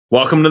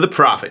Welcome to the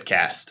Profit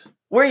Cast.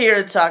 We're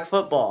here to talk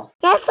football.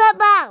 That's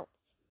football.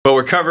 But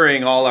we're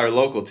covering all our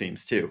local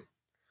teams too.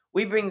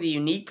 We bring the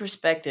unique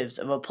perspectives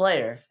of a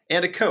player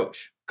And a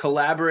coach,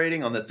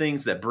 collaborating on the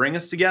things that bring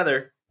us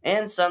together.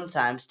 and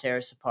sometimes tear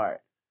us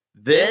apart.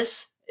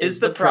 This is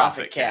the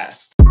Profit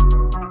Cast.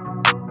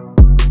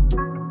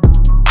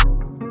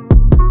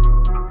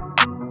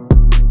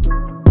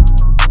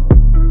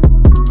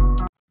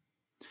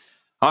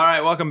 All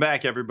right, welcome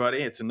back, everybody.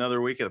 It's another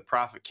week of the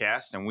Profit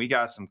Cast, and we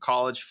got some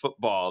college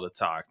football to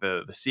talk.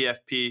 The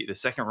CFP, the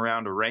second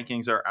round of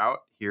rankings are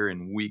out here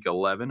in week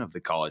 11 of the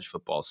college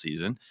football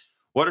season.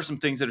 What are some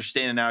things that are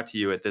standing out to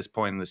you at this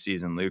point in the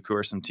season, Luke? Who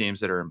are some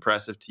teams that are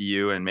impressive to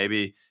you, and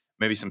maybe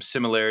some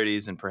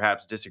similarities and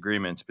perhaps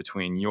disagreements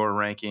between your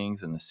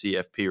rankings and the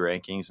CFP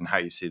rankings, and how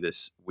you see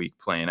this week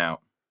playing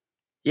out?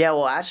 Yeah,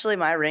 well, actually,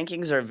 my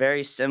rankings are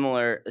very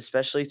similar,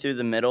 especially through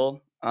the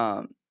middle.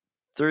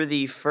 Through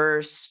the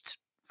first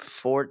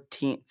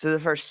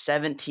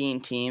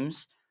 17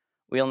 teams,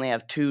 we only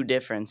have two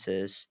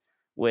differences.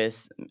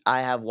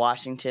 I have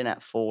Washington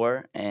at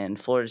 4 and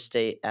Florida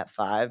State at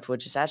 5,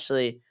 which is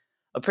actually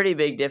a pretty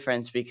big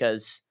difference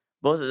because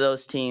both of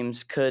those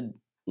teams could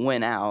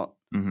win out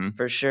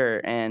for sure.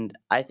 And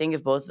I think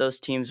if both of those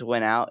teams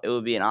win out, it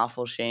would be an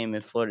awful shame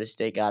if Florida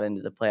State got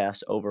into the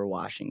playoffs over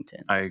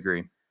Washington. I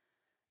agree.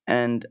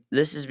 And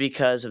this is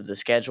because of the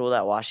schedule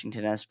that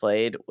Washington has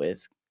played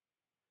with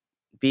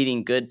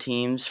beating good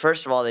teams.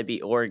 First of all, they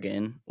beat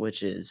Oregon,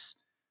 which is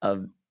a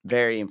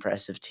very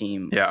impressive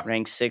team,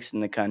 ranked 6th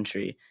in the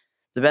country.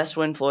 The best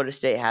win Florida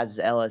State has is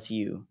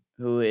LSU,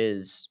 who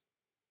is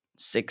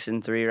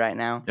 6-3 right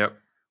now.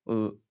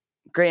 Yep.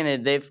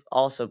 Granted, they've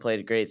also played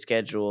a great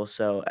schedule,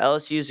 so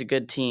LSU is a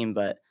good team,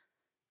 but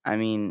I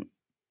mean,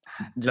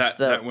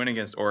 that win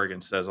against Oregon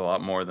says a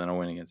lot more than a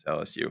win against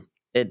LSU.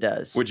 It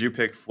does. Would you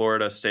pick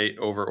Florida State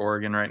over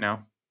Oregon right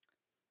now?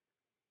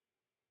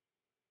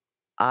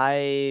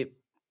 I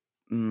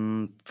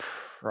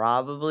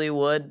probably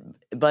would,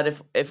 but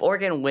if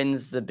Oregon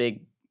wins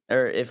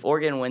if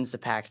Oregon wins the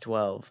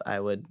Pac-12, I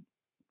would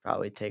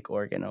probably take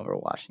Oregon over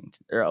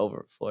Washington or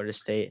over Florida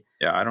State.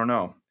 Yeah, I don't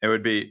know. It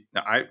would be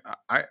I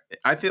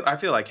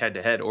feel like head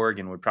to head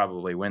Oregon would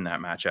probably win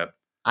that matchup.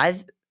 I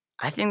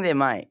think they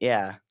might.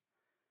 Yeah.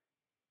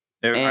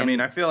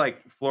 I feel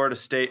like Florida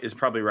State is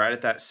probably right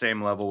at that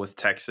same level with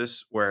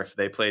Texas, where if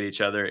they played each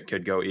other, it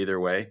could go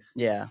either way.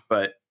 Yeah.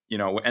 But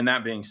and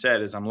that being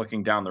said, as I'm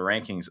looking down the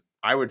rankings,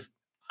 I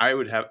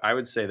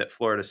would say that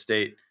Florida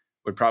State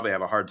would probably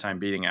have a hard time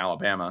beating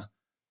Alabama.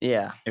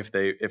 Yeah. If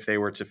they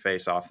were to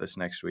face off this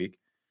next week.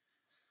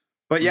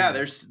 But yeah,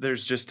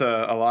 there's just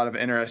a lot of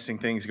interesting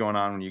things going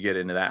on when you get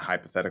into that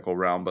hypothetical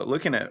realm. But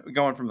looking at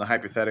going from the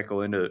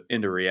hypothetical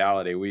into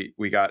reality,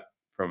 we got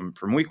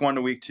from week 1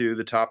 to week 2,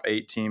 the top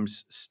 8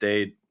 teams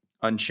stayed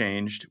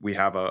unchanged. We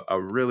have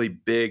a really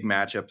big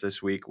matchup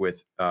this week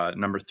with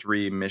number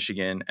 3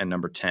 Michigan and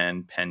number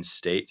 10 Penn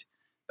State.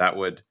 That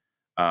would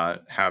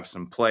have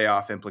some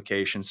playoff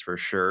implications for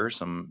sure.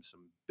 Some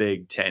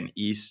Big Ten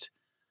East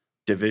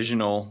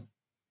divisional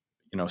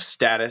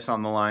status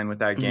on the line with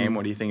that game.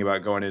 What do you think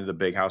about going into the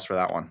big house for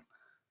that one?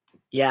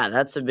 Yeah,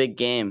 that's a big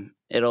game.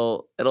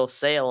 It'll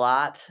say a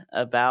lot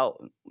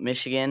about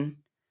Michigan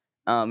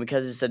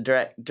because it's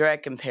a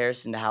direct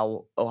comparison to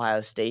how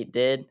Ohio State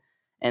did.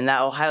 And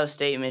that Ohio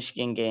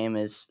State-Michigan game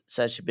is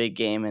such a big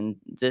game, and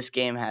this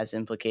game has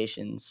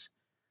implications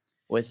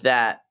with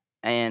that.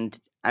 And,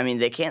 I mean,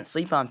 they can't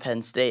sleep on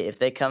Penn State. If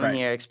they come in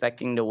here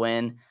expecting to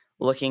win,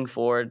 looking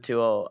forward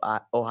to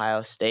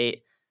Ohio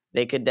State,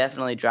 they could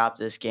definitely drop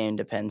this game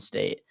to Penn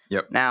State.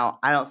 Yep. Now,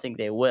 I don't think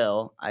they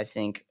will. I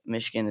think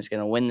Michigan is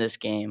going to win this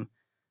game.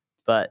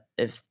 But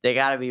if they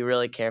got to be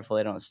really careful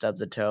they don't stub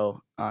the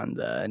toe on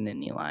the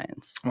Nittany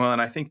Lions. Well,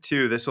 and I think,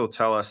 too, this will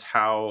tell us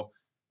how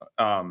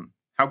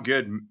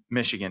good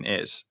Michigan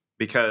is.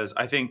 Because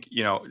I think,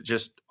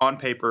 just on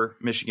paper,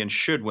 Michigan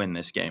should win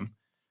this game.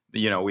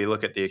 We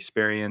look at the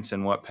experience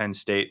and what Penn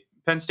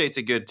State's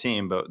a good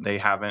team, but they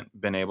haven't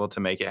been able to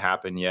make it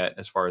happen yet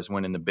as far as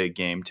winning the big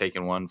game,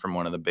 taking one from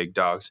one of the big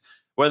dogs.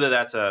 Whether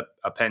that's a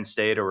Penn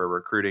State or a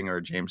recruiting or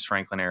a James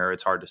Franklin error,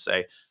 it's hard to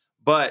say.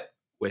 But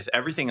with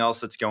everything else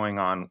that's going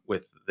on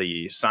with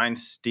the sign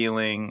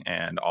stealing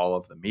and all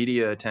of the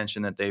media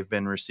attention that they've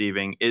been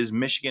receiving, is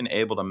Michigan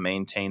able to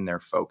maintain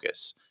their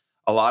focus?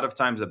 A lot of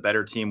times a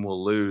better team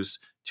will lose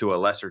to a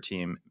lesser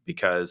team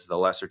because the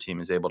lesser team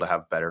is able to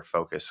have better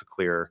focus,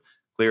 clearer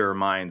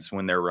minds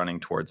when they're running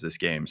towards this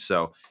game.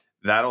 So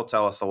that'll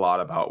tell us a lot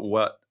about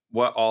what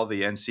all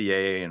the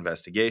NCAA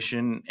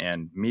investigation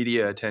and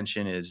media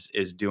attention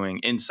is doing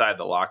inside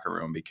the locker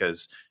room,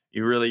 because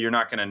you're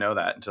not going to know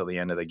that until the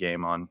end of the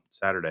game on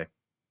Saturday.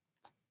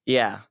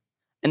 Yeah.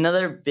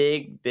 Another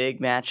big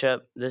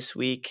matchup this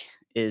week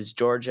is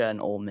Georgia and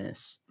Ole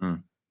Miss.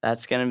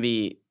 That's going to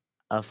be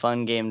a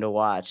fun game to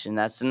watch. And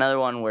that's another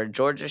one where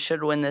Georgia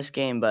should win this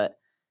game, but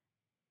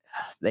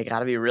they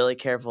got to be really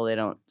careful they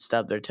don't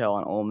stub their toe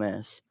on Ole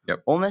Miss.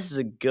 Yep. Ole Miss is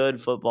a good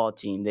football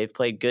team. They've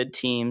played good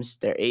teams.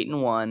 They're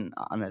 8-1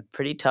 on a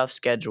pretty tough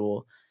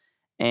schedule.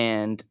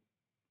 And,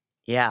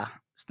 yeah,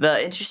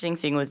 The interesting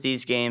thing with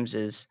these games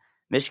is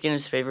Michigan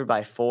is favored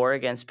by 4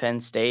 against Penn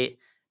State.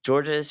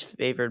 Georgia is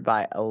favored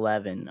by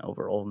 11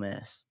 over Ole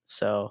Miss.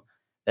 So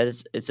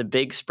it's a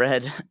big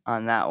spread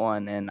on that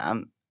one, and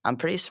I'm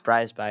pretty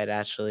surprised by it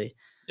actually.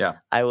 Yeah.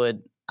 I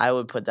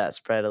would put that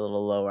spread a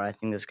little lower. I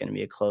think it's going to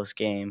be a close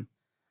game.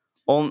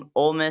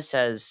 Ole Miss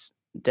has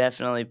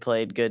definitely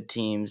played good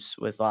teams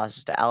with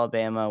losses to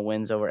Alabama,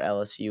 wins over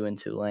LSU and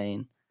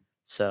Tulane.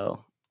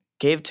 So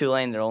gave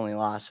Tulane their only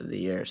loss of the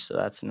year. So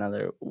that's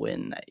another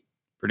win that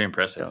Pretty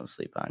impressive. don't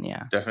sleep on.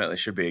 Yeah. Definitely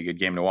should be a good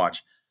game to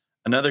watch.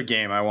 Another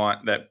game I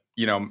want that,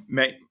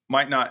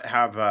 might not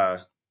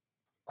have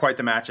quite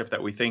the matchup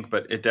that we think,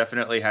 but it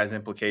definitely has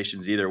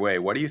implications either way.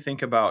 What do you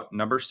think about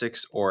number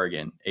 6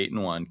 Oregon,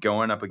 8-1,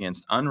 going up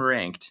against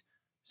unranked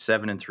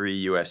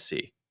 7-3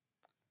 USC?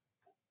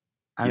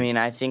 I mean,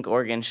 I think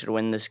Oregon should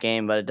win this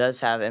game, but it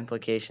does have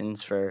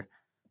implications for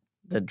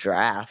the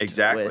draft.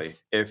 Exactly.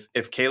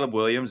 If Caleb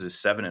Williams is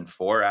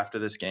 7-4 after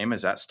this game,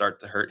 does that start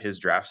to hurt his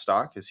draft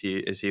stock? Is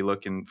he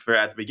looking for,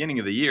 at the beginning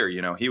of the year?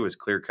 He was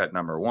clear cut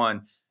number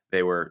 1.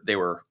 They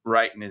were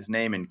writing his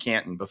name in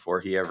Canton before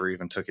he ever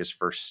even took his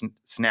first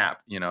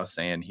snap.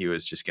 Saying he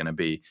was just going to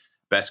be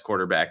best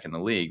quarterback in the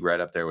league, right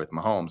up there with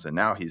Mahomes. And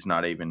now he's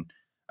not even.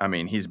 I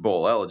mean, he's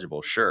bowl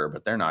eligible, sure,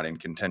 but they're not in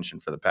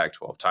contention for the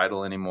Pac-12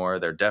 title anymore.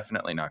 They're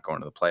definitely not going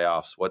to the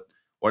playoffs. What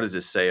does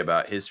this say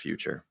about his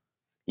future?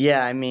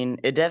 Yeah, I mean,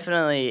 it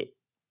definitely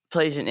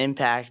plays an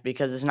impact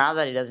because it's not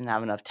that he doesn't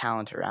have enough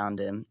talent around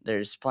him.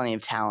 There's plenty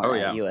of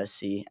talent at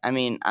USC. I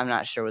mean, I'm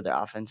not sure what their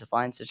offensive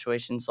line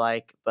situation's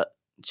like, but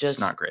just it's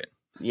not great.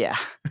 Yeah.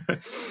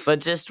 But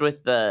just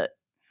with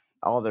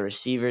all the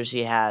receivers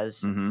he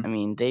has, Mm-hmm. I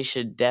mean, they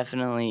should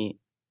definitely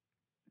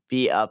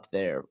be up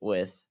there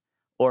with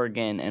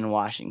Oregon and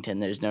Washington.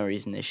 There's no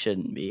reason they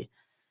shouldn't be.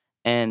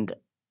 And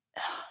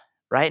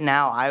right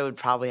now, I would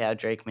probably have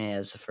Drake May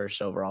as the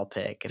first overall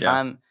pick. If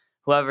I'm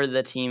whoever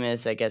the team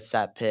is that gets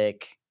that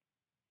pick,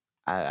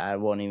 I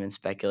won't even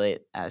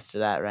speculate as to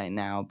that right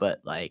now.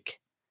 But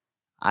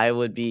I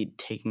would be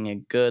taking a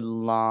good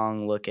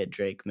long look at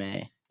Drake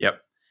May.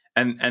 Yep.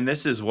 And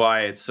this is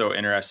why it's so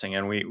interesting.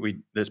 And we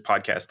this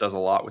podcast does a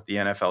lot with the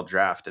NFL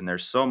draft, and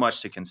there's so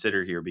much to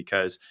consider here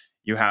because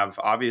you have,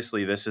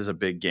 obviously, this is a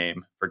big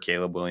game for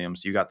Caleb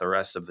Williams. You got the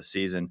rest of the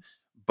season,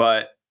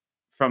 but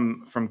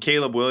from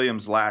Caleb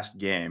Williams' last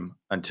game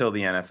until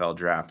the NFL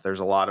draft,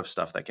 there's a lot of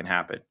stuff that can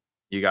happen.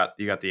 You got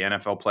the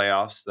NFL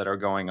playoffs that are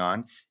going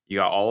on. You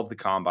got all of the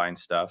combine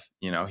stuff.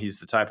 He's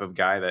the type of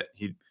guy that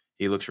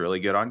he looks really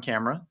good on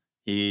camera.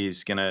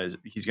 He's gonna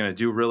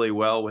do really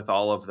well with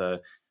all of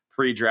the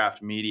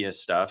pre-draft media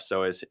stuff.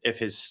 So if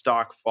his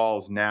stock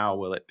falls now,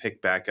 will it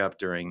pick back up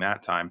during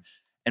that time?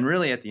 And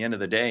really, at the end of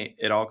the day,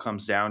 it all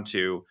comes down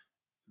to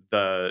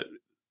the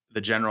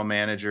general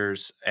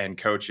managers and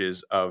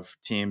coaches of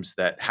teams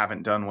that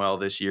haven't done well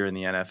this year in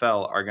the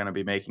NFL are going to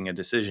be making a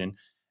decision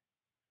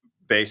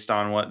based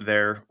on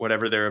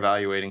whatever their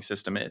evaluating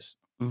system is.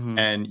 Mm-hmm.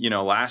 And,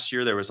 last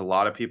year there was a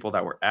lot of people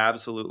that were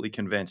absolutely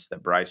convinced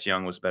that Bryce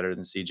Young was better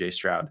than CJ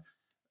Stroud.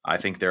 I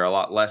think they're a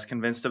lot less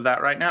convinced of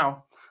that right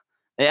now.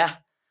 Yeah.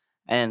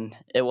 And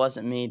it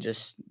wasn't me,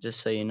 just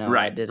so you know.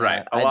 Right, I did right.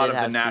 Have, a lot did of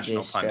have the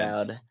national CJ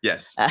pundits. Stroud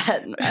Yes.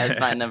 as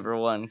my number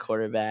 1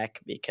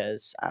 quarterback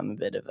because I'm a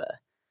bit of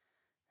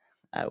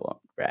I won't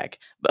brag,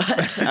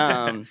 but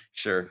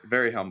sure,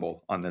 very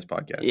humble on this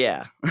podcast.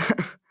 Yeah.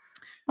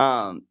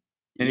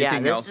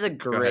 Anything this else? is a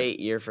great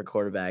year for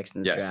quarterbacks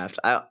in the Yes. draft.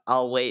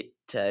 I'll wait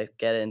to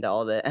get into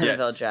all the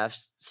NFL draft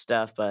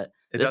stuff, but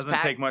it doesn't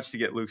take much to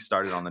get Luke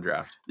started on the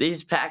draft.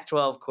 These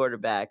Pac-12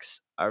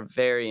 quarterbacks are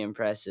very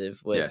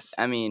impressive.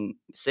 I mean,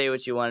 say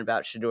what you want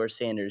about Shedeur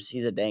Sanders,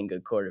 he's a dang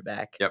good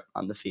quarterback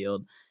on the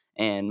field.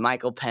 And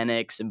Michael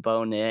Penix and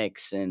Bo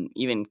Nix and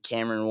even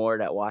Cameron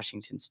Ward at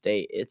Washington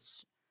State.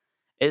 It's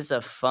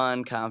a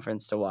fun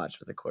conference to watch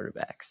with the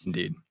quarterbacks.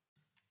 Indeed.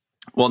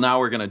 Well, now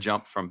we're going to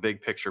jump from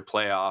big picture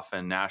playoff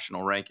and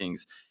national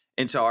rankings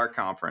into our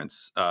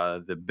conference,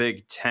 the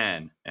Big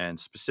Ten, and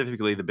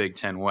specifically the Big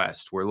Ten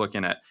West. We're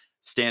looking at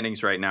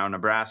standings right now.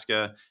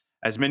 Nebraska,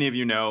 as many of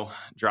you know,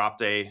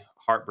 dropped a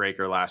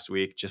heartbreaker last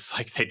week, just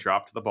like they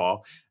dropped the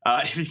ball.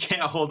 If you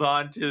can't hold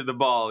on to the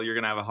ball, you're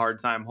going to have a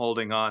hard time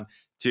holding on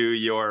to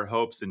your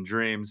hopes and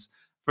dreams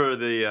for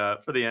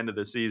the end of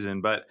the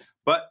season. But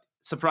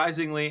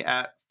surprisingly,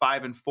 at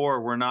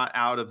 5-4, we're not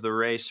out of the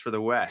race for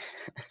the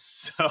West.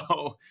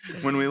 So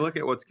when we look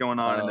at what's going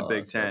on in the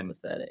Big Ten,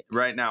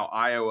 right now,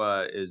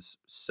 Iowa is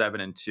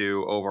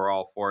 7-2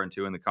 overall,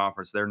 4-2 in the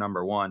conference. They're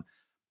number 1.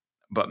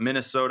 But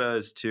Minnesota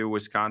is 2,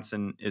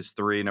 Wisconsin is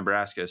 3,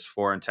 Nebraska is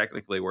 4, and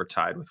technically we're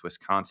tied with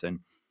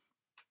Wisconsin.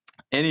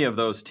 Any of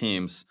those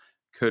teams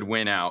could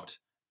win out.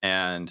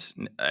 And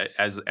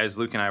as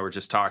Luke and I were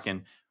just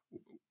talking,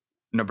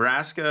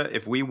 Nebraska,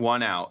 if we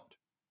won out,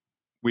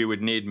 we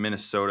would need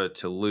Minnesota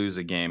to lose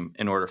a game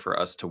in order for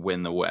us to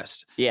win the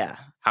West. Yeah.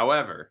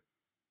 However,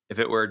 if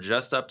it were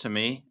just up to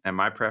me and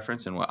my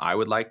preference and what I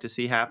would like to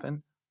see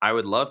happen, I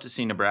would love to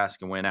see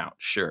Nebraska win out,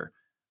 sure.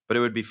 But it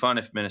would be fun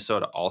if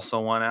Minnesota also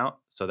won out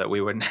so that we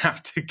wouldn't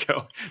have to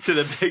go to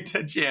the Big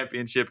Ten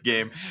championship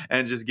game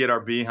and just get our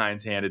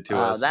behinds handed to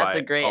us That's by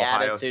a great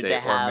Ohio attitude State to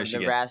or have,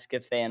 Michigan. Nebraska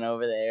fan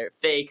over there.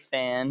 Fake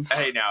fan.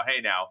 Hey now.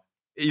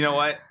 You know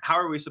what? How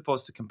are we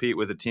supposed to compete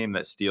with a team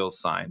that steals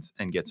signs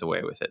and gets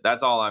away with it?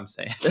 That's all I'm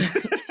saying.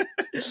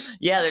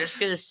 Yeah, they're just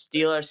going to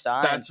steal our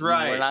signs. That's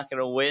right. We're not going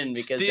to win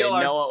because they know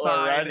what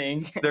we're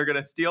running. They're going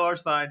to steal our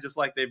sign just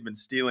like they've been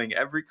stealing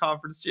every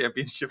conference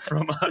championship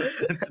from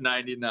us since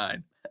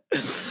 '99.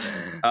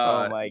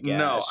 Oh my gosh.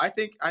 No, I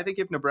think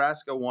if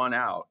Nebraska won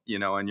out,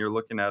 and you're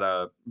looking at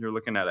a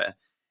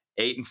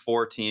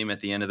 8-4 team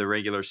at the end of the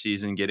regular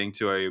season getting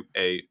to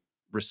a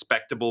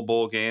respectable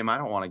bowl game. I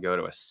don't want to go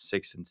to a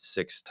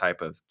 6-6 type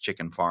of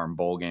chicken farm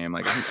bowl game.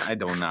 Like I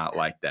do not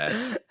like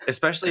that,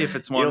 especially if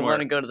it's one. You don't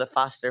want to go to the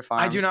Foster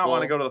Farms. I do not Bowl.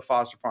 want to go to the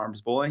Foster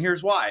Farms Bowl, and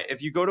here's why: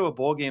 if you go to a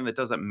bowl game that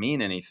doesn't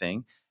mean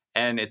anything,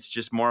 and it's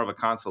just more of a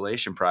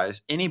consolation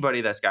prize,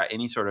 anybody that's got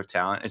any sort of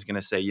talent is going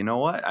to say, you know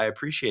what? I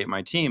appreciate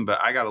my team,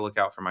 but I got to look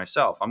out for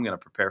myself. I'm going to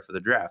prepare for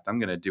the draft. I'm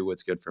going to do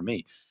what's good for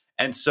me.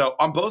 And so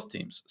on both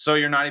teams. So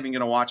you're not even going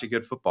to watch a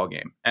good football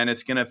game. And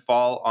it's going to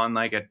fall on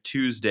like a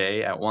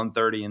Tuesday at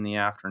 1:30 in the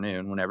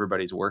afternoon when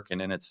everybody's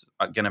working. And it's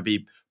going to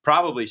be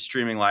probably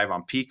streaming live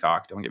on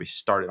Peacock. Don't get me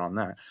started on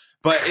that.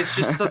 But it's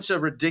just such a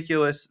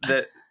ridiculous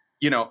that,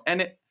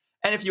 and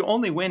if you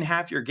only win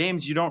half your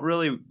games, you don't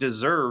really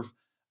deserve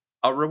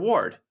a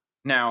reward.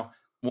 Now,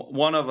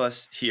 one of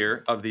us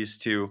here of these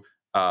two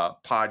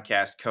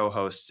podcast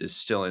co-hosts is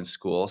still in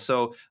school.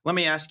 So let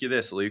me ask you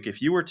this, Luke.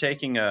 If you were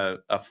taking a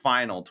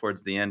final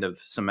towards the end of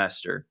the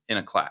semester in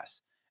a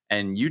class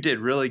and you did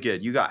really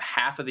good, you got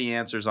half of the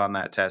answers on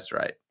that test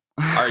right,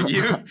 are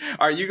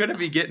you going to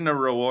be getting a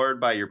reward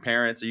by your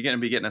parents? Are you going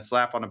to be getting a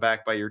slap on the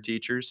back by your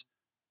teachers?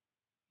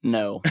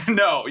 No.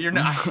 No, you're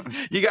not.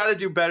 You got to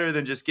do better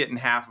than just getting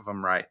half of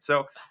them right.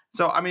 So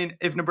I mean,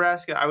 if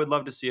Nebraska, I would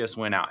love to see us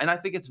win out. And I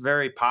think it's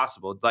very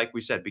possible, like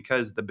we said,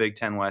 because the Big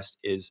Ten West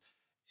is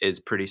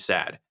pretty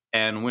sad.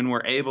 And when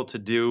we're able to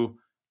do,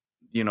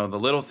 the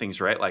little things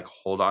right, like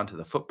hold on to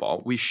the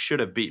football, we should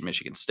have beat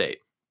Michigan State.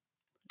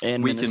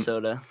 And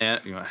Minnesota.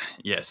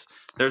 Yes.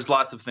 There's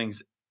lots of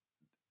things.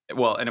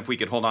 Well, and if we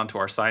could hold on to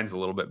our signs a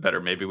little bit better,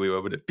 maybe we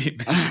would have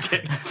beat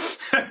Michigan.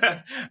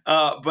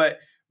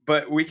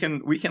 But we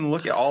can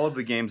look at all of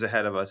the games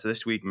ahead of us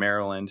this week.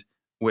 Maryland,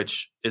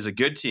 which is a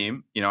good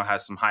team,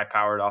 has some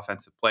high-powered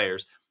offensive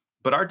players,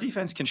 but our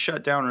defense can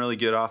shut down really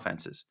good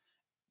offenses.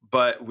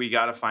 But we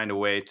got to find a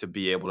way to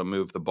be able to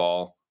move the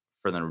ball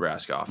for the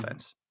Nebraska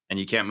offense. And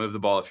you can't move the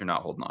ball if you're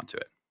not holding on to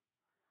it.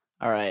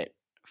 All right.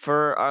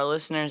 For our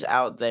listeners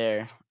out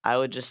there, I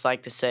would just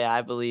like to say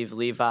I believe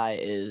Levi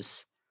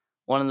is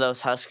one of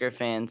those Husker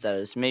fans that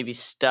is maybe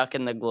stuck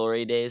in the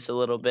glory days a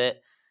little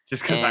bit.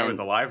 Just because I was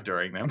alive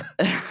during them.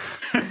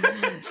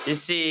 You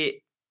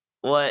see,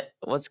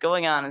 what's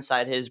going on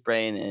inside his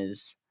brain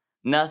is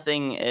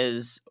nothing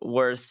is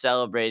worth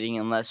celebrating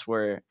unless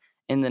we're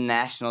in the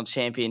national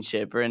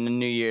championship or in the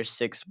New Year's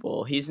Six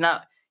Bowl. He's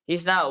not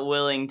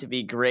willing to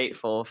be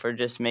grateful for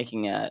just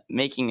making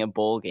a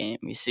bowl game.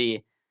 You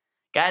see,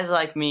 guys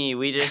like me,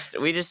 we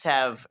just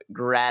have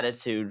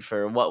gratitude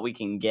for what we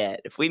can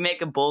get. If we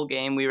make a bowl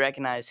game, we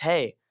recognize,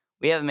 hey,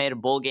 we haven't made a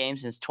bowl game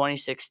since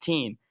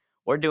 2016.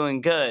 We're doing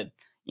good.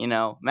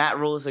 Matt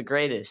Rule is the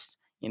greatest.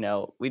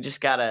 We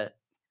just gotta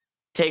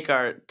take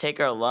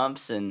our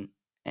lumps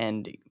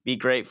and be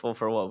grateful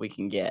for what we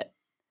can get.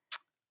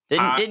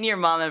 Didn't your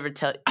mom ever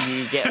tell you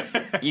you get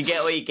what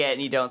you get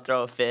and you don't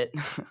throw a fit?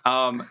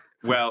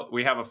 Well,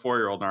 we have a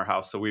 4-year-old in our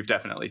house, so we've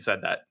definitely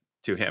said that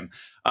to him.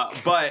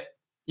 But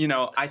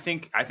I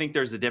think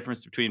there's a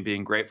difference between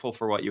being grateful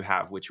for what you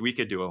have, which we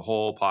could do a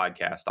whole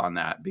podcast on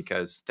that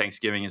because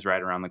Thanksgiving is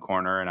right around the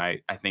corner, and I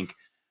think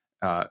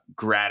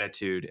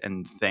gratitude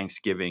and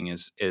Thanksgiving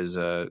is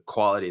a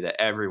quality that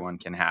everyone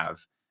can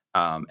have.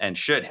 And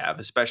should have,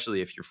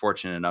 especially if you're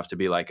fortunate enough to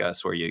be like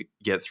us, where you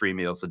get 3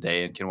 meals a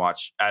day and can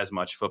watch as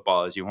much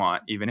football as you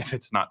want, even if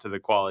it's not to the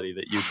quality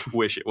that you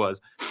wish it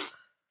was.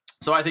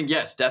 So I think,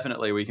 yes,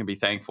 definitely we can be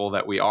thankful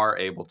that we are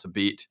able to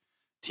beat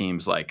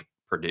teams like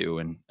Purdue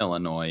and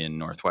Illinois and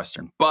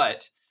Northwestern.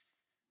 But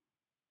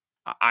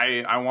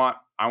I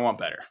want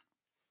better.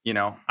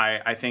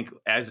 I think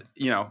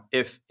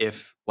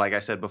if like I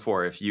said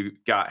before, if you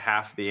got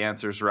half the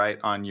answers right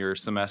on your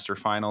semester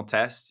final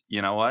test,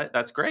 you know what?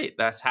 That's great.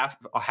 That's half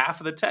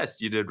of the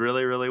test. You did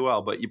really, really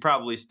well, but you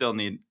probably still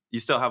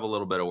have a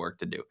little bit of work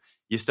to do.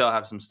 You still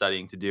have some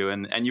studying to do,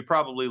 and you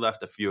probably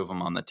left a few of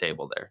them on the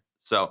table there.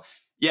 So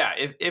yeah,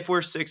 if we're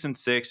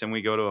 6-6 and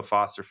we go to a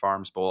Foster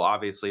Farms Bowl,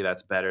 obviously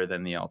that's better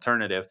than the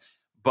alternative,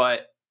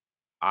 but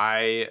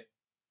I'm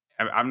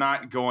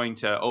not going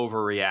to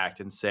overreact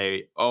and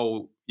say,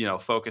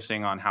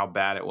 focusing on how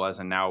bad it was,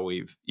 and now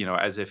we've,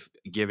 as if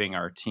giving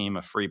our team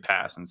a free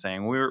pass and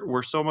saying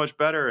we're so much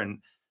better. And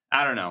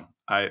I don't know.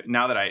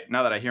 Now that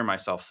I hear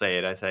myself say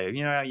it, I say,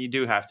 you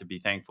do have to be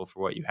thankful for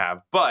what you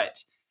have,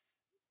 but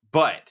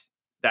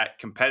that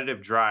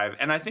competitive drive,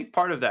 and I think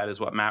part of that is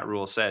what Matt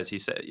Rule says. He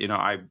said,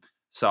 I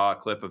saw a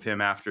clip of him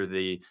after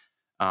the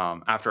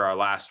after our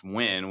last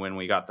win, when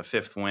we got the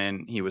 5th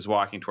win, he was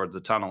walking towards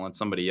the tunnel and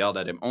somebody yelled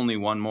at him, "Only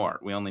one more.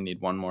 We only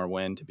need one more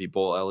win to be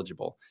bowl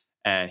eligible."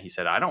 And he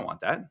said, "I don't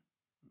want that.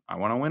 I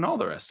want to win all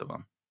the rest of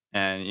them."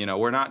 And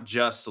we're not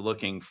just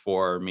looking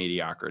for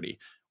mediocrity.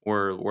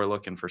 We're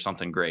looking for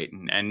something great.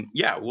 And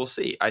yeah, we'll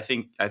see. I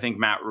think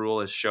Matt Rule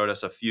has showed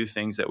us a few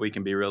things that we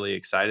can be really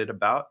excited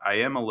about. I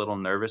am a little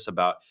nervous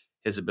about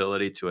his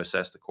ability to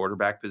assess the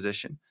quarterback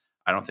position.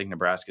 I don't think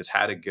Nebraska's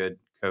had a good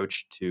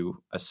coach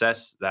to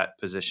assess that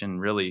position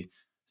really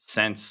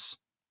since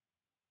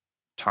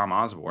Tom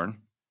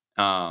Osborne.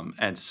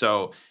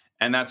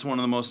 And that's one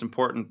of the most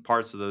important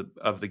parts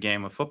of the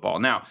game of football.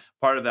 Now,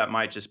 part of that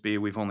might just be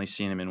we've only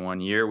seen him in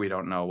 1 year. We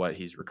don't know what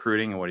he's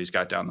recruiting and what he's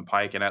got down the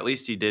pike. And at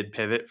least he did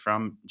pivot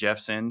from Jeff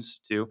Sims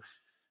to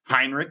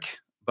Heinrich.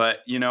 But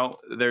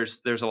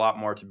there's a lot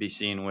more to be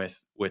seen with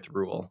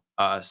Rule.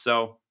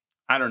 So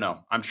I don't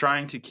know. I'm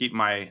trying to keep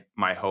my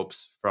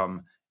hopes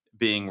from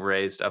being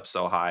raised up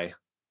so high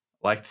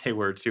like they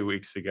were 2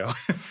 weeks ago,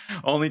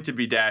 only to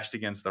be dashed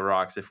against the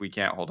rocks if we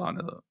can't hold on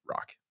to the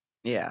rock.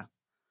 Yeah.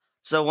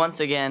 So once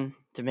again,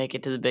 to make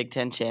it to the Big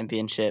Ten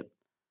championship,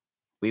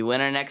 we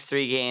win our next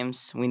 3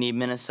 games. We need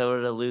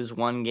Minnesota to lose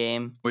 1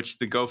 game. Which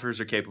the Gophers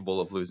are capable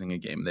of losing a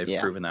game.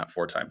 They've proven that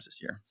 4 times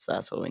this year. So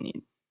that's what we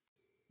need.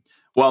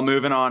 Well,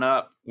 moving on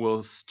up,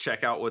 we'll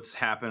check out what's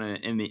happening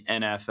in the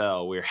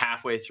NFL. We're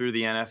halfway through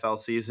the NFL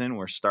season.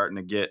 We're starting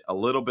to get a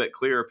little bit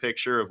clearer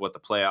picture of what the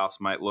playoffs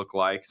might look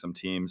like. Some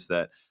teams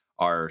that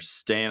are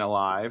staying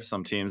alive,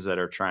 some teams that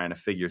are trying to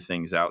figure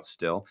things out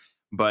still.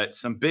 But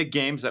some big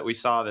games that we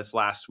saw this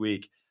last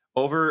week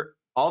all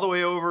the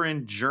way over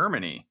in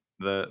Germany.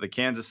 The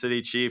Kansas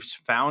City Chiefs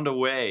found a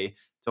way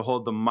to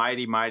hold the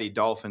mighty, mighty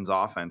Dolphins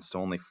offense to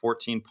only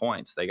 14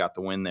 points. They got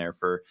the win there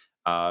for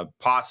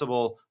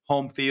possible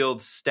home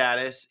field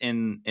status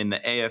in the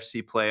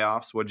AFC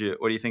playoffs. What do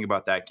you think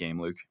about that game,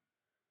 Luke?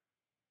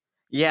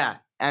 Yeah,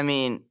 I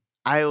mean,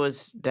 I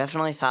was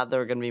definitely thought there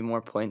were going to be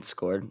more points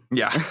scored.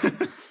 Yeah.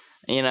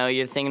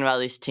 You're thinking about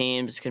these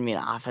teams. It's going to be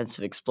an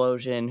offensive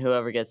explosion.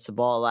 Whoever gets the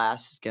ball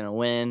last is going to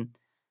win.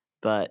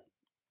 But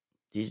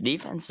these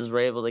defenses were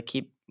able to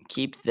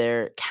keep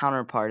their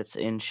counterparts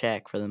in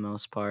check for the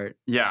most part.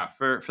 Yeah,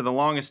 for the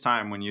longest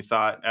time, when you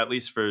thought, at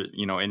least for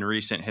in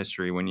recent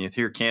history, when you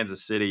hear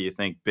Kansas City, you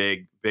think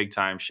big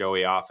time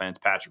showy offense,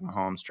 Patrick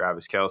Mahomes,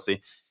 Travis Kelce.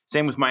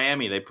 Same with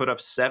Miami. They put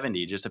up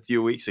 70 just a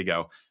few weeks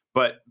ago.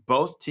 But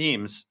both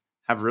teams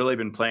have really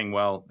been playing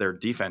well. Their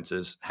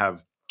defenses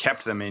have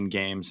kept them in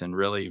games and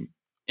really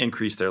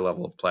increased their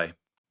level of play.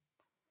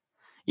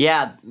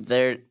 Yeah,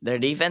 their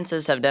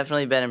defenses have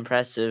definitely been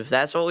impressive.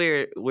 That's what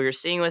we were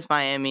seeing with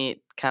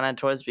Miami kind of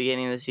towards the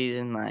beginning of the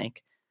season.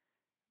 Like,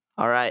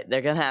 all right,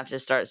 they're gonna have to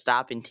start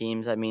stopping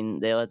teams. I mean,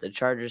 they let the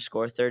Chargers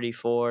score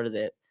 34.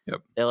 They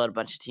let a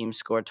bunch of teams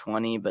score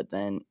 20. But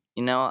then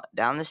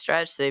down the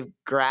stretch, they've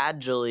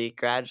gradually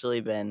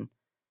been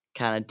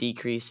kind of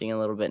decreasing a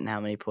little bit in how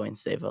many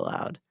points they've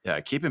allowed.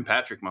 Yeah, keeping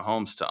Patrick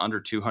Mahomes to under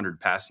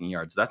 200 passing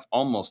yards, that's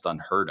almost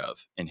unheard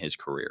of in his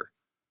career.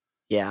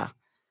 Yeah.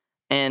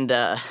 And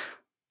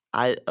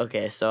I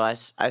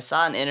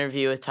saw an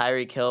interview with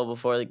Tyreek Hill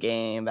before the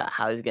game about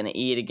how he's going to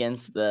eat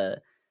against the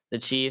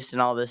Chiefs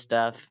and all this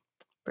stuff.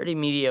 Pretty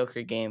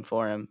mediocre game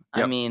for him.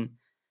 Yep. I mean,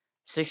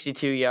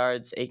 62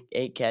 yards,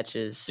 8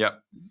 catches.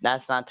 Yep.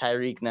 That's not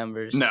Tyreek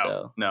numbers.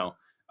 No.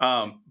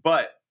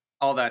 But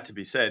all that to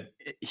be said,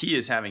 he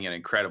is having an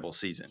incredible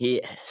season. He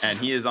is. And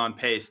he is on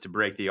pace to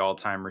break the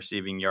all-time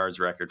receiving yards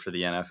record for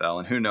the NFL.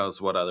 And who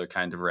knows what other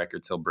kind of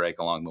records he'll break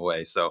along the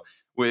way. So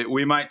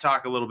we might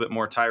talk a little bit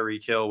more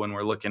Tyreek Hill when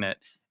we're looking at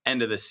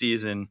end of the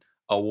season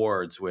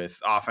awards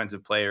with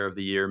Offensive Player of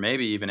the Year,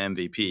 maybe even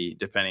MVP,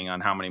 depending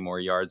on how many more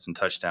yards and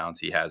touchdowns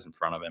he has in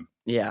front of him.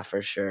 Yeah,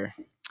 for sure.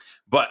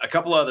 But a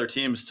couple other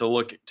teams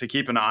to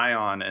keep an eye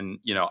on. And,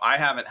 I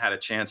haven't had a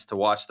chance to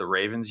watch the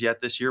Ravens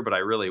yet this year, but I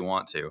really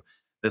want to.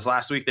 This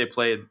last week, they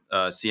played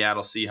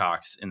Seattle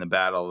Seahawks in the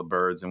Battle of the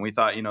Birds, and we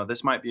thought,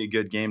 this might be a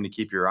good game to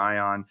keep your eye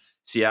on.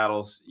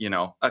 Seattle's,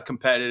 a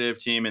competitive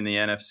team in the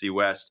NFC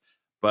West,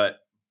 but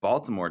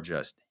Baltimore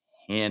just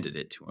handed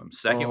it to them.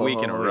 Second week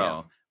in a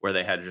row where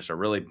they had just a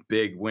really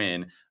big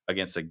win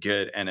against a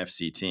good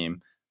NFC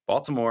team.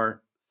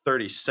 Baltimore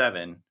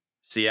 37,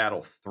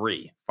 Seattle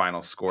 3,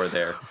 final score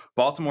there.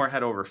 Baltimore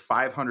had over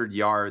 500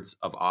 yards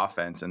of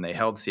offense, and they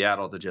held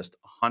Seattle to just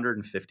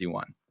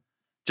 151.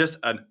 Just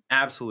an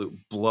absolute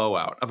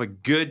blowout of a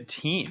good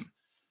team.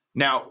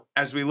 Now,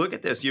 as we look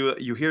at this,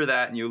 you hear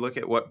that and you look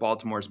at what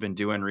Baltimore's been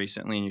doing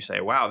recently and you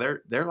say, wow,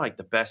 they're like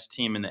the best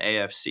team in the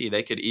AFC.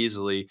 They could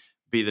easily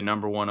be the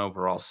number 1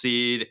 overall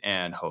seed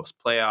and host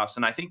playoffs.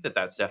 And I think that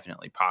that's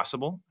definitely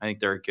possible. I think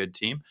they're a good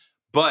team.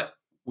 But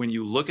when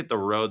you look at the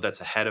road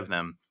that's ahead of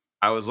them,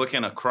 I was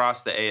looking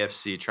across the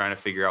AFC trying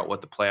to figure out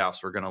what the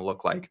playoffs were going to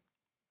look like.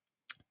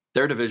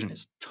 Their division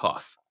is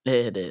tough.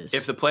 It is.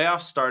 If the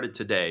playoffs started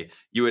today,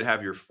 you would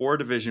have your 4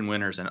 division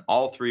winners and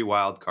all 3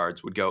 wild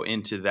cards would go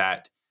into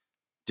that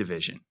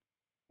division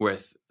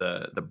with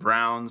the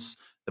Browns,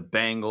 the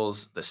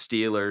Bengals, the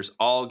Steelers,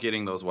 all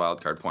getting those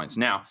wild card points.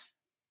 Now,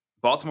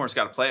 Baltimore's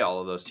got to play all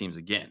of those teams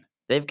again.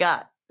 They've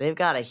got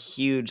a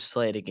huge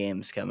slate of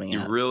games coming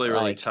A up. really,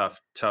 really Like,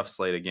 tough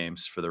slate of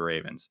games for the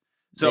Ravens.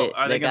 So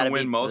are they they going got to to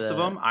win beat most of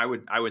the them? I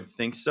would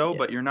think so, yeah.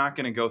 but you're not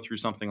going to go through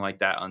something like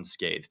that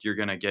unscathed. You're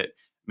going to get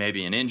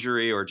maybe an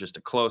injury or just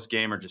a close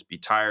game or just be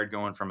tired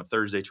going from a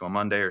Thursday to a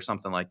Monday or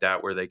something like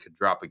that where they could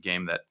drop a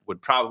game that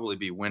would probably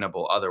be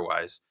winnable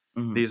otherwise.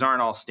 Mhm. These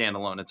aren't all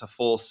standalone. It's a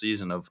full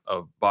season of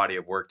body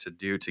of work to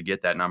do to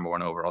get that number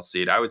one overall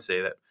seed. I would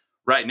say that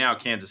right now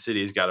Kansas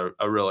City's got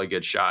a really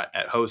good shot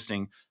at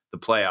hosting the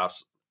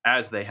playoffs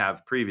as they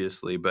have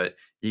previously, but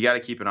you got to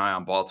keep an eye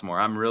on Baltimore.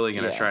 I'm really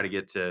going to try Yeah.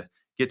 to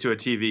get to a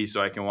TV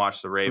so I can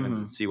watch the Ravens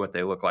and Mhm. see what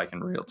they look like in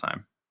real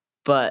time.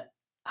 But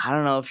I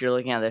don't know if you're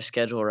looking at their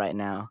schedule right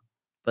now,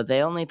 but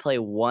they only play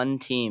one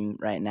team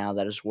right now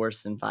that is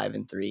worse than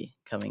 5-3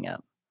 coming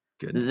up.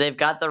 Goodness. They've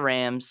got the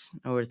Rams,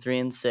 who are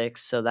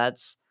 3-6, so that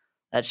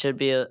should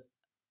be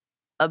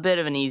a bit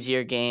of an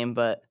easier game.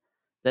 But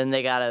then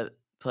they gotta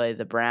play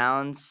the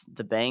Browns,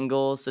 the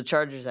Bengals, the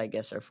Chargers. I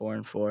guess are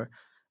 4-4,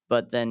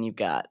 but then you've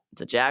got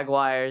the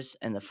Jaguars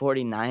and the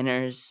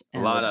 49ers A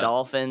and the lot of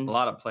Dolphins.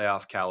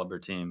 playoff caliber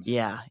teams.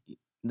 Yeah,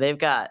 they've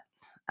got.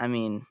 I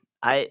mean,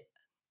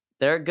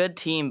 they're a good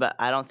team, but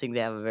I don't think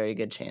they have a very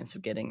good chance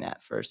of getting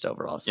that first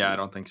overall Yeah, I seed.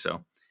 don't think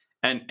so.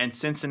 And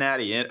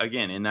Cincinnati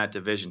again in that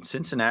division.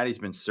 Cincinnati's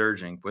been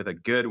surging with a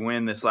good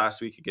win this last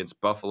week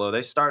against Buffalo.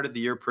 They started the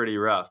year pretty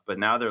rough, but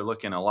now they're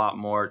looking a lot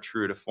more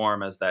true to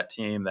form as that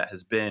team that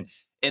has been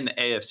in the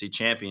AFC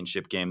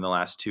Championship game the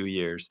last 2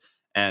 years.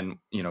 And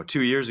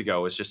 2 years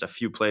ago was just a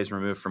few plays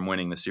removed from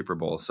winning the Super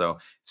Bowl. So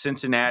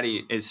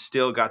Cincinnati is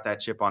still got that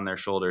chip on their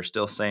shoulder,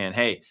 still saying,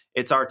 "Hey,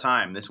 it's our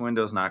time. This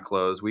window's not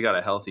closed. We got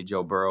a healthy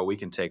Joe Burrow. We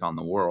can take on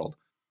the world."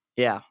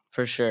 Yeah,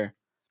 for sure.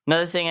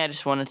 Another thing I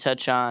just want to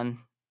touch on: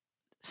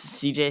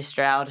 CJ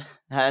Stroud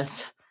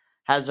has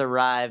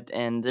arrived,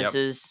 and this Yep.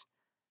 is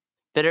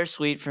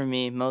bittersweet for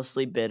me,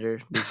 mostly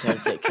bitter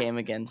because it came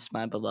against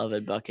my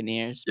beloved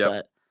Buccaneers, Yep.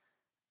 but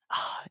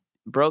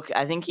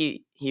I think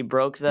he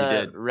broke He the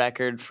did.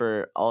 record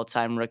for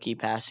all-time rookie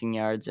passing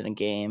yards in a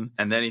game.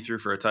 And then he threw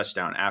for a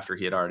touchdown after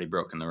he had already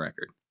broken the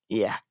record.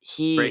 Yeah,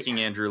 Breaking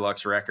Andrew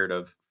Luck's record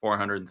of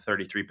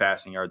 433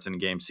 passing yards in a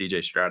game,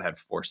 CJ Stroud had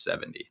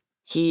 470.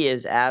 he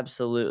is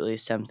absolutely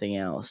something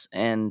else,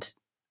 and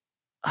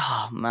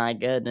oh my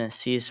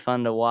goodness, he's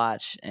fun to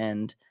watch,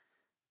 and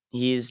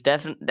he's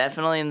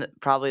definitely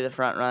probably the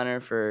front runner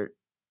for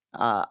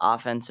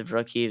offensive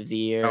rookie of the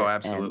Oh, year, and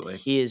absolutely.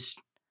 he is.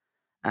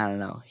 I don't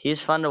know.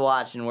 He's fun to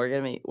watch, and we're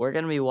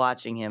gonna be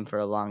watching him for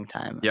a long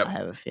time. Yep. I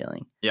have a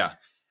feeling. Yeah.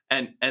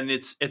 And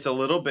it's a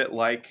little bit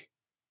like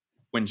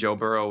when Joe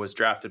Burrow was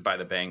drafted by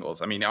the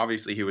Bengals. I mean,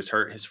 obviously he was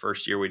hurt his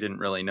first year. We didn't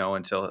really know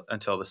until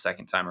the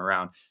second time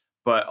around.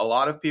 But a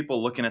lot of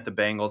people looking at the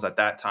Bengals at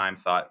that time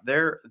thought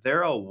they're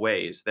a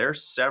ways. They're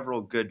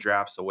several good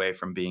drafts away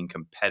from being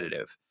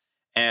competitive.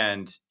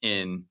 And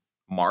in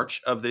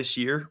March of this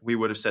year, we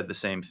would have said the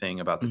same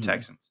thing about the Mhm.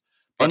 Texans.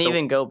 And But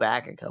even go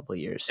back a couple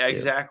years too.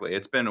 exactly,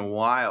 it's been a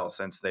while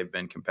since they've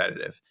been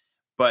competitive.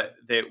 But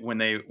when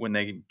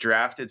they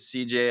drafted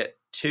CJ at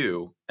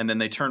 2 and then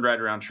they turned right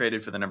around,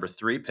 traded for the number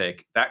 3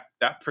 pick, that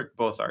pricked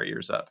both our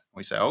ears up.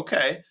 We say,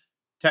 "Okay,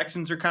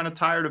 Texans are kind of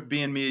tired of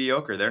being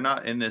mediocre. They're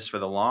not in this for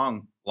the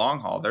long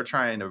haul. They're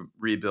trying to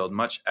rebuild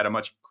at a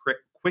much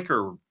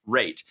quicker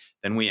rate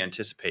than we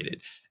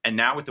anticipated." And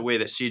now with the way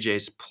that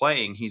CJ's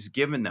playing, he's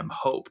given them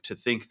hope to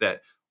think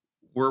that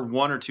we're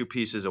 1 or 2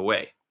 pieces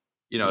away.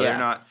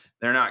 Yeah.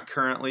 They're not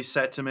currently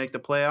set to make the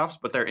playoffs,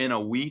 but they're in a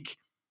weak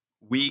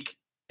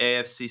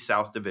AFC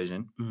South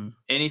division. Mhm.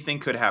 Anything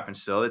could happen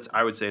still.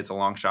 I would say it's a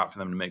long shot for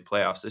them to make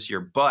playoffs this year,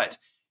 but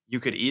you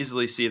could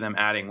easily see them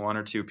adding 1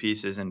 or 2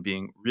 pieces and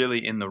being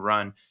really in the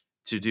run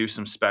to do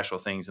some special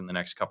things in the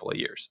next couple of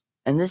years.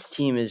 And this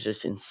team is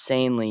just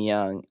insanely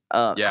young.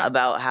 Yeah.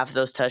 About half of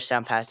those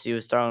touchdown passes he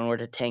was throwing were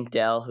to Tank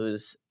Dell,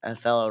 who's a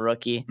fellow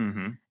rookie,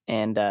 Mm-hmm.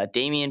 and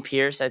Damian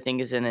Pierce, I think,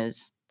 is in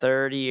his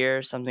third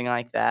year, something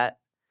like that.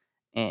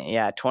 And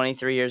yeah,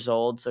 23 years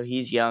old, so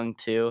he's young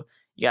too.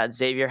 You got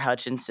Xavier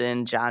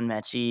Hutchinson, John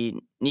Mechie,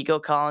 Nico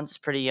Collins is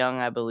pretty young,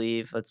 I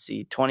believe. Let's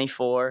see,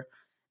 24.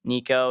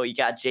 Nico, you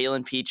got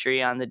Jalen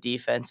Petrie on the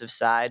defensive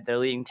side. Their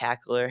leading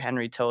tackler,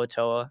 Henry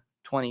To'oTo'o,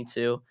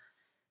 22.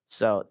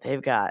 So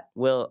they've got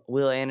Will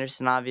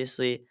Anderson,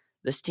 obviously.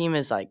 This team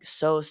is like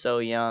so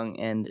young,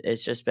 and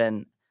it's just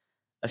been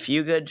a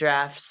few good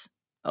drafts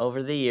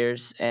over the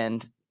years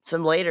and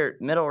some later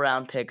middle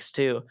round picks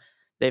too.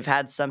 They've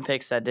had some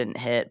picks that didn't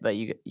hit, but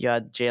you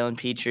had Jalen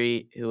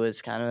Petrie, who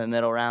was kind of a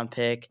middle round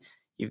pick.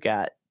 You've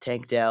got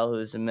Tank Dell,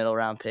 who's a middle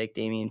round pick,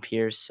 Damian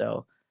Pierce.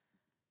 So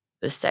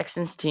this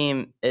Texans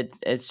team,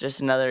 it's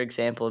just another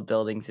example of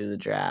building through the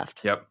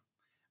draft. Yep.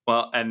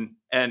 Well, and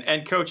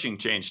coaching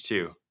changed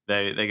too.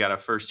 They got a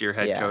first year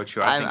head Yeah, coach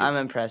who I think I'm is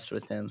impressed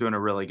with him. doing a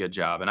really good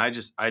job. And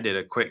I did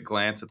a quick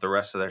glance at the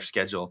rest of their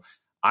schedule.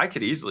 I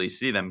could easily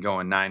see them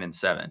going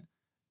 9-7,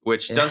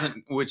 which Yeah.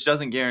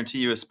 doesn't guarantee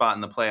you a spot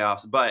in the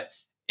playoffs, but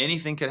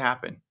anything could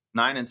happen.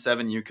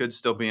 9-7, you could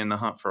still be in the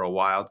hunt for a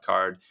wild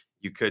card.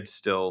 You could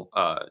still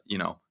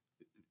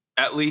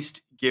at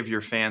least give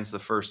your fans the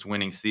first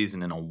winning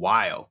season in a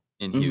while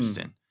in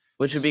Houston.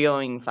 Which would be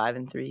going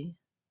 5-3.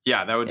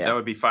 Yeah, that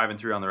would be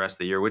 5-3 on the rest of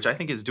the year, which I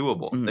think is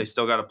doable. They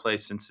still got to play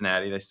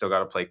Cincinnati. They still got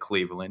to play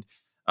Cleveland.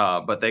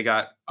 But they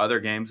got other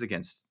games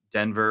against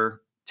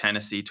Denver,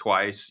 Tennessee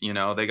twice.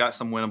 They got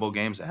some winnable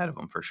games ahead of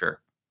them for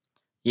sure.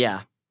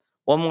 Yeah.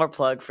 One more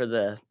plug for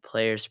the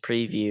players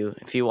preview.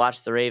 If you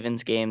watch the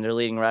Ravens game, their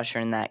leading rusher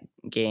in that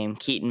game,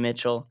 Keaton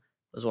Mitchell,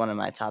 was one of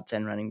my top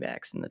 10 running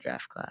backs in the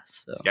draft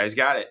class. So this guy's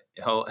got it.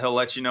 He'll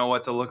let you know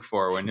what to look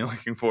for when you're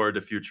looking forward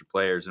to future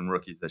players and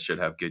rookies that should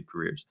have good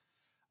careers.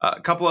 A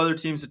couple other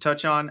teams to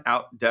touch on,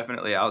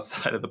 definitely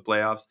outside of the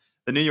playoffs.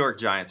 The New York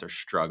Giants are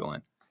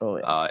struggling. Oh,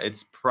 yeah.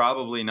 It's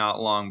probably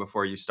not long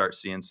before you start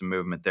seeing some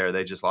movement there.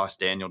 They just lost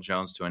Daniel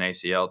Jones to an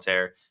ACL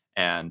tear,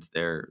 and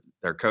their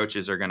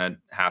coaches are going to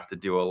have to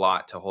do a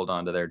lot to hold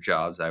on to their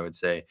jobs, I would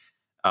say.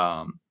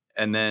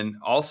 And then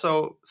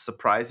also,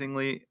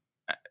 surprisingly,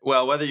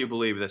 well, whether you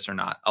believe this or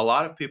not, a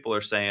lot of people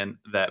are saying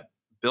that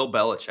Bill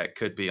Belichick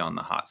could be on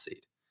the hot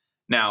seat.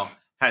 Now,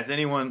 has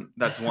anyone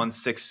that's won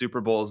 6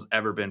 Super Bowls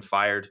ever been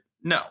fired?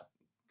 No,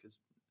 because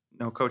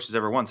no coach has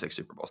ever won 6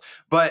 Super Bowls.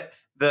 But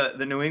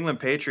the New England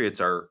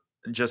Patriots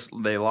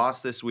they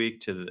lost this week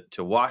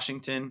to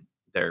Washington.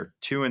 They're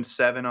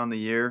 2-7 on the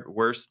year.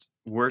 Worst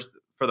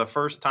for the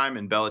first time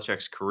in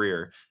Belichick's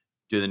career.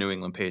 Do the New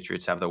England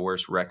Patriots have the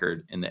worst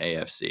record in the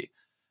AFC?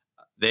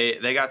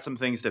 They got some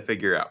things to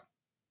figure out.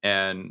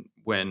 And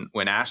when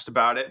asked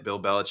about it, Bill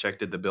Belichick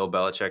did the Bill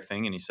Belichick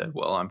thing, and he said,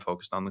 "Well, I'm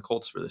focused on the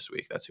Colts for this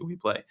week. That's who we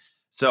play."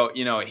 So,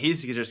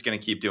 he's just going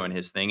to keep doing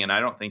his thing, and I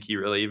don't think he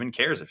really even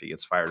cares if he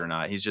gets fired or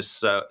not. He's just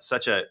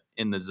such a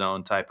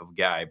in-the-zone type of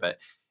guy. But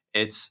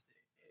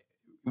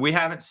we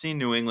haven't seen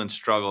New England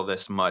struggle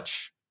this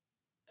much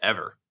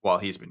ever while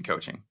he's been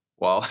coaching,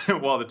 while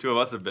the two of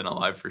us have been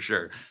alive for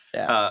sure.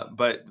 Yeah.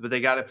 But they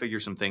got to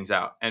figure some things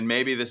out. And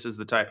maybe this is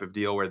the type of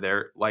deal where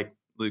they're, like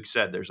Luke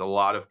said, there's a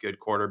lot of good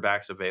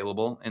quarterbacks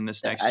available in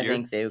this next year. I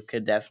think they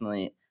could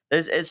definitely.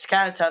 It's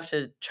kind of tough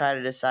to try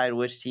to decide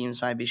which teams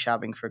might be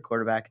shopping for a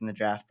quarterback in the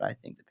draft, but I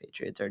think the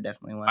Patriots are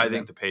definitely one of them. I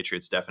think the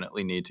Patriots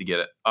definitely need to get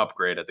an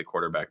upgrade at the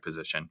quarterback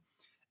position.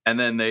 And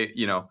then they,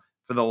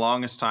 for the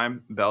longest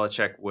time,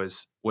 Belichick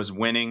was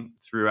winning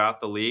throughout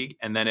the league,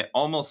 and then it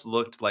almost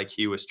looked like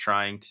he was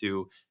trying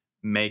to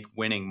make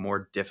winning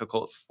more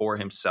difficult for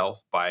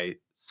himself by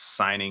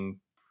signing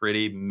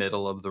pretty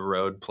middle of the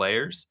road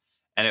players.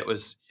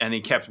 And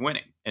he kept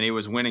winning, and he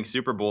was winning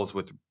Super Bowls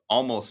with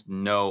almost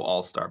no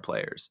all-star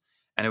players.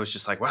 And it was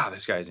just like, wow,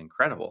 this guy is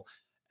incredible.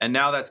 And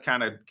now that's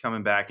kind of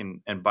coming back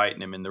and biting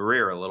him in the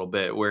rear a little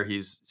bit, where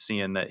he's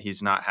seeing that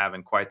he's not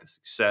having quite the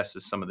success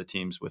as some of the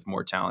teams with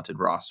more talented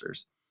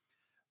rosters.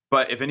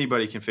 But if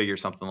anybody can figure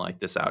something like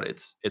this out,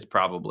 it's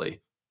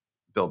probably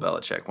Bill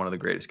Belichick, one of the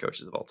greatest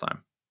coaches of all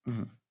time.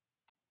 Mm-hmm.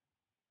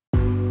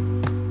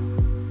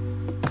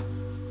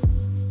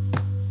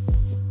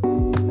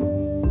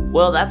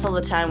 Well, that's all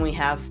the time we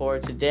have for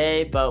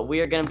today, but we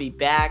are going to be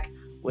back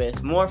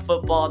with more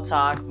football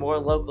talk, more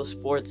local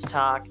sports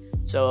talk.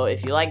 So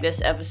if you like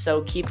this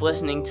episode, keep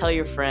listening, tell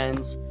your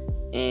friends,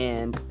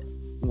 and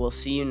we'll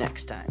see you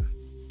next time.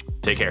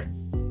 Take care.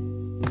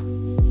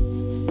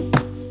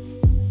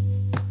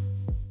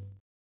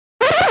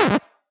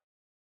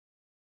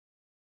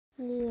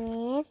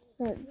 Yeah,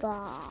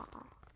 football.